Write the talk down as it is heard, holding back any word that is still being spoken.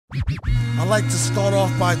I'd like to start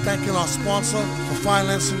off by thanking our sponsor for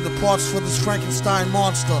financing the parts for this Frankenstein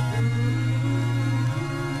monster.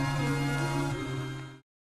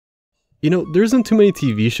 You know, there isn't too many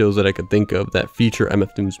TV shows that I could think of that feature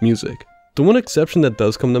MF Doom's music. The one exception that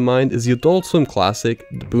does come to mind is the Adult Swim classic,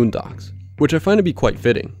 The Boondocks, which I find to be quite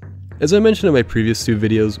fitting. As I mentioned in my previous two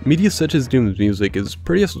videos, media such as Doom's music is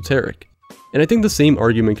pretty esoteric, and I think the same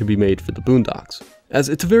argument can be made for The Boondocks, as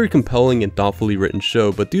it's a very compelling and thoughtfully written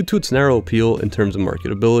show, but due to its narrow appeal in terms of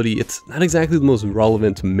marketability, it's not exactly the most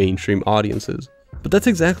relevant to mainstream audiences. But that's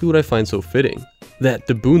exactly what I find so fitting, that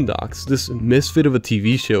The Boondocks, this misfit of a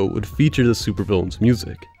TV show, would feature the supervillain's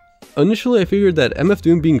music. Initially, I figured that MF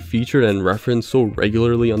Doom being featured and referenced so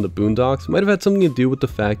regularly on The Boondocks might have had something to do with the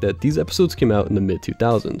fact that these episodes came out in the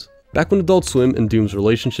mid-2000s, back when Adult Swim and Doom's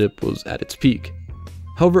relationship was at its peak.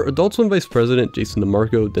 However, Adult Swim Vice President Jason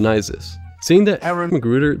DeMarco denies this, saying that Aaron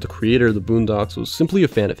Mcgruder, the creator of The Boondocks, was simply a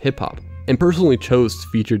fan of hip-hop, and personally chose to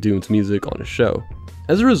feature Doom's music on his show.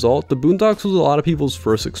 As a result, The Boondocks was a lot of people's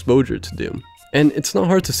first exposure to Doom, and it's not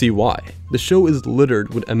hard to see why. The show is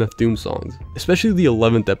littered with MF Doom songs, especially the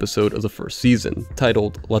 11th episode of the first season,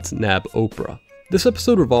 titled Let's Nab Oprah. This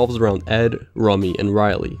episode revolves around Ed, Rummy, and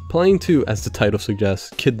Riley, planning to, as the title suggests,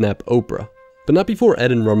 kidnap Oprah, but not before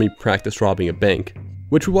Ed and Rummy practice robbing a bank,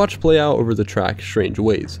 which we watch play out over the track Strange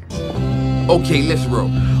Ways. Okay, let's roll.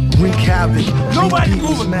 Wreak havoc. Nobody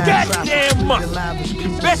moving goddamn much. You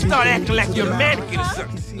best start acting like you're a mannequin or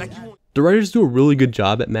something. Like you... The writers do a really good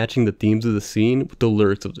job at matching the themes of the scene with the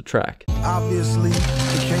lyrics of the track. Obviously,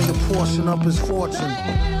 became the portion of his fortune.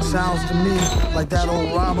 Sounds to me like that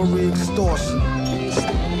old robbery extortion.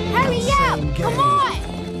 Hurry up! Come on!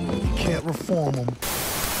 You can't reform him.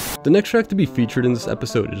 The next track to be featured in this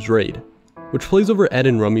episode is Raid, which plays over Ed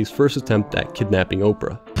and Rummy's first attempt at kidnapping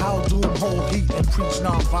Oprah. How Doom hold heat and preach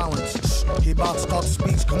non-violence. He about to start the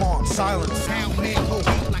speech, come on, silence.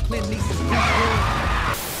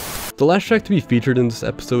 The last track to be featured in this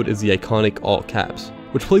episode is the iconic All Caps,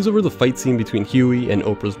 which plays over the fight scene between Huey and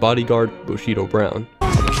Oprah's bodyguard, Bushido Brown.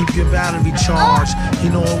 Keep your battery charged, you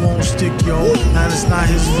know it won't stick, yo, and it's not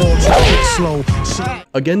his fault you get slow.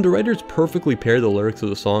 Again, the writers perfectly pair the lyrics of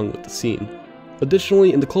the song with the scene.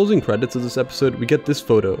 Additionally, in the closing credits of this episode, we get this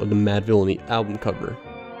photo of the Mad Villainy album cover.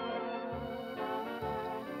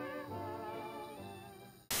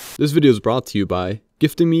 This video is brought to you by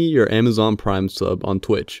gifting me your Amazon Prime sub on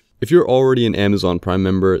Twitch. If you're already an Amazon Prime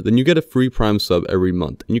member, then you get a free Prime sub every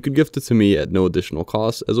month, and you could gift it to me at no additional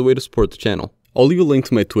cost as a way to support the channel. I'll leave a link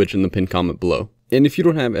to my Twitch in the pinned comment below. And if you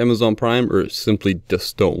don't have Amazon Prime, or simply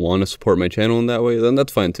just don't want to support my channel in that way, then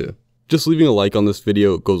that's fine too. Just leaving a like on this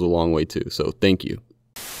video goes a long way too, so thank you.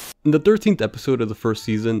 In the 13th episode of the first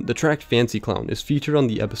season, the track Fancy Clown is featured on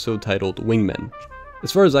the episode titled Wingmen.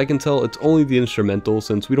 As far as I can tell, it's only the instrumental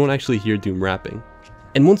since we don't actually hear Doom rapping.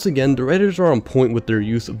 And once again, the writers are on point with their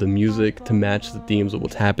use of the music to match the themes of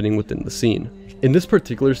what's happening within the scene. In this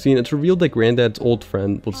particular scene, it's revealed that Granddad's old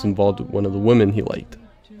friend was involved with one of the women he liked.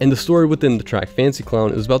 And the story within the track Fancy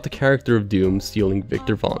Clown is about the character of Doom stealing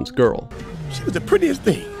Victor Vaughn's girl. She was the prettiest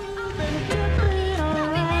thing.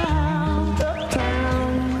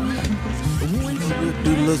 Do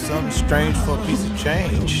a little something strange for a piece of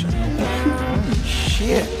change.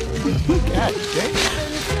 Shit. God damn.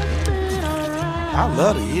 I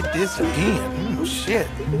love to hit this again. Shit.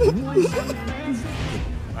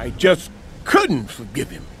 I just couldn't forgive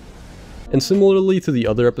him. And similarly to the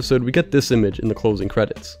other episode, we get this image in the closing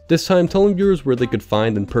credits, this time telling viewers where they could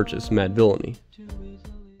find and purchase Mad Villainy.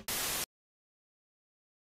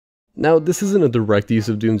 Now, this isn't a direct use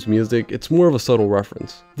of Doom's music, it's more of a subtle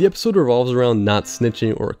reference. The episode revolves around not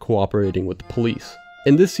snitching or cooperating with the police.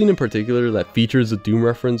 And this scene in particular that features the Doom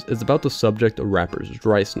reference is about the subject of rappers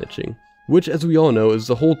dry snitching, which, as we all know, is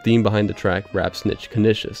the whole theme behind the track Rap Snitch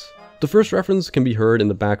Canisius. The first reference can be heard in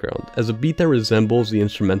the background, as a beat that resembles the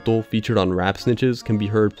instrumental featured on Rap Snitches can be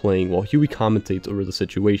heard playing while Huey commentates over the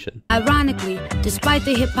situation. Ironically, despite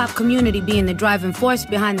the hip-hop community being the driving force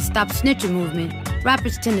behind the Stop Snitching movement,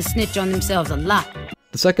 rappers tend to snitch on themselves a lot.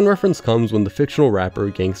 The second reference comes when the fictional rapper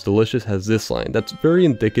Gangstalicious has this line that's very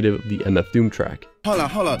indicative of the MF Doom track. Hold on,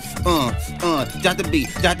 drop the beat,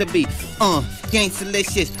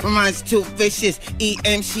 Gangstalicious, reminds too vicious,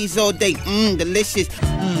 EMCs all day, delicious,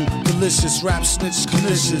 Delicious, rap snitch,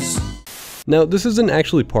 delicious. Now, this isn't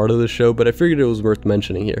actually part of the show, but I figured it was worth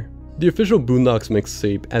mentioning here. The official Boondocks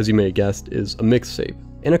mixtape, as you may have guessed, is a mixtape,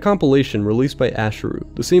 and a compilation released by Asheru,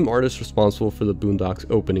 the same artist responsible for the Boondocks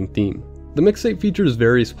opening theme. The mixtape features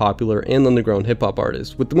various popular and underground hip-hop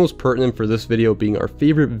artists, with the most pertinent for this video being our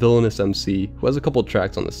favorite villainous MC, who has a couple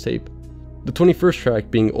tracks on this tape. The 21st track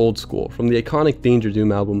being Old School from the iconic Danger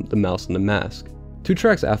Doom album The Mouse and the Mask. 2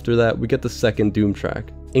 tracks after that, we get the second Doom track,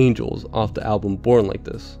 Angels, off the album Born Like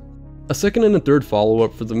This. A second and a third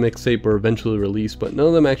follow-up for the mixtape were eventually released, but none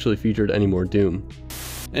of them actually featured any more Doom.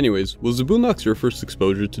 Anyways, was the Boondocks your first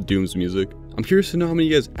exposure to Doom's music? I'm curious to know how many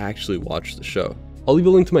of you guys actually watched the show. I'll leave a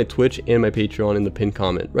link to my Twitch and my Patreon in the pinned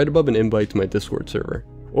comment, right above an invite to my Discord server.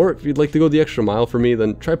 Or if you'd like to go the extra mile for me,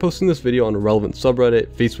 then try posting this video on a relevant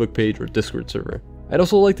subreddit, Facebook page, or Discord server. I'd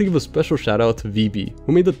also like to give a special shout out to VB,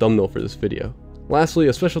 who made the thumbnail for this video. Lastly,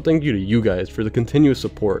 a special thank you to you guys for the continuous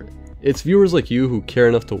support. It's viewers like you who care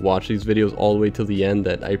enough to watch these videos all the way till the end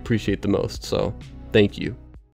that I appreciate the most, so thank you.